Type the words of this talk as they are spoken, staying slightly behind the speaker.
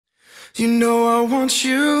You know I want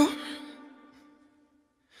you.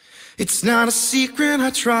 It's not a secret I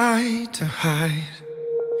try to hide.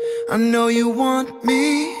 I know you want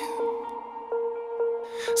me,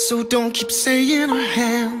 so don't keep saying our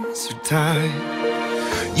hands are tied.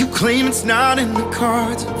 You claim it's not in the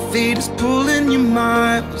cards, fate is pulling you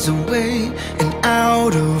miles away and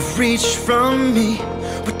out of reach from me.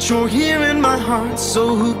 But you're here in my heart,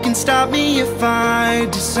 so who can stop me if I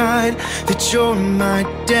decide that you're my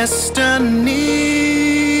destiny?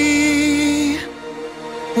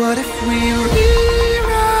 What if we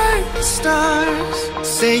rewrite the stars?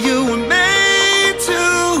 Say you were made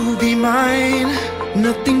to be mine.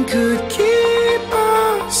 Nothing could keep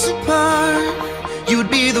us apart.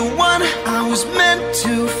 You'd be the one I was meant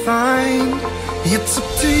to find. It's up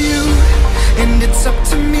to you, and it's up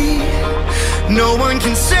to me. No one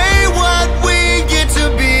can say what we get to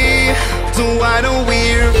be. So why don't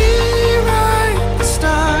we rewrite the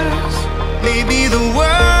stars? Maybe the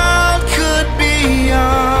world could be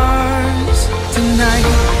ours tonight.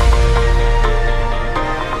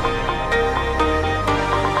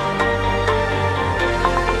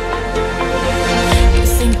 You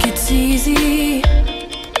think it's easy.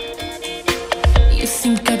 You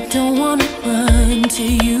think I don't wanna run to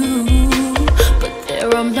you, but there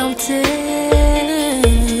are mountains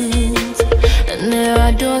and there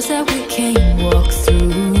are doors that we can't walk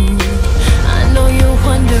through. I know you're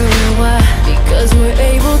wondering why, because we're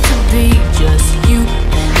able to be just you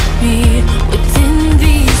and me within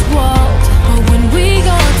these walls. But when we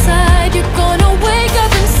go outside, you're gonna wake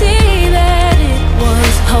up and see that it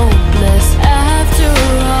was hopeless after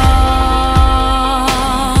all.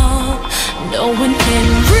 No one can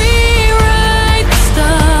rewrite the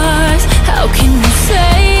stars. How can you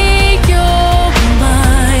say you're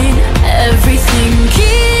mine? Everything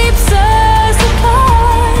keeps us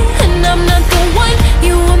apart, and I'm not the one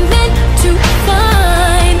you were meant to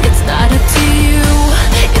find. It's not up to you,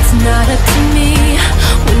 it's not up to me.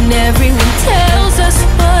 When everyone tells us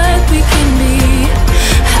what we can be,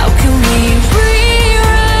 how can we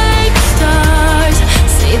rewrite the stars?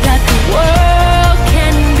 Say that the world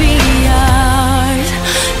can be ours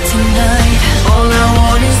tonight. All I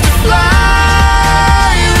want is to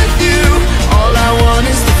fly with you. All I want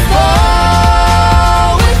is to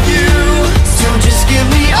fall with you. So just give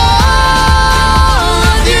me all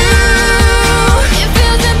of you. It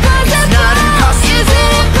feels impossible. It's not impossible. Is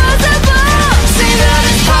it impossible? Say that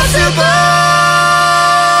it's possible.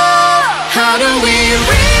 How do we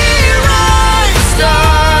rewrite the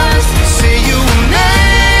stars? Say you were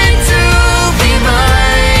made to be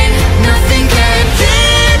mine. Nothing can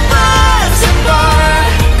keep us apart,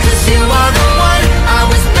 'cause you are the one I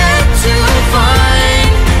was meant to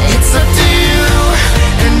find. It's up to you,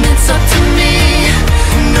 and it's up to me.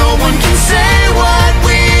 No one can say what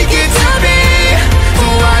we get to be.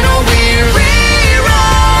 Why don't we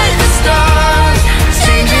rewrite the stars?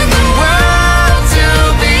 Changing the world to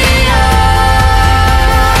be ours.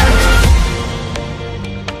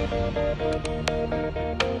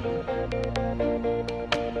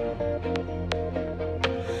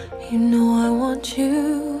 You know I want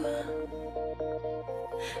you.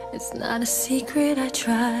 It's not a secret I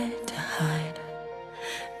tried to hide,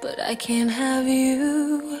 but I can't have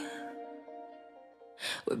you.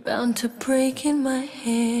 We're bound to break and my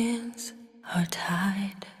hands are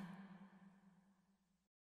tied.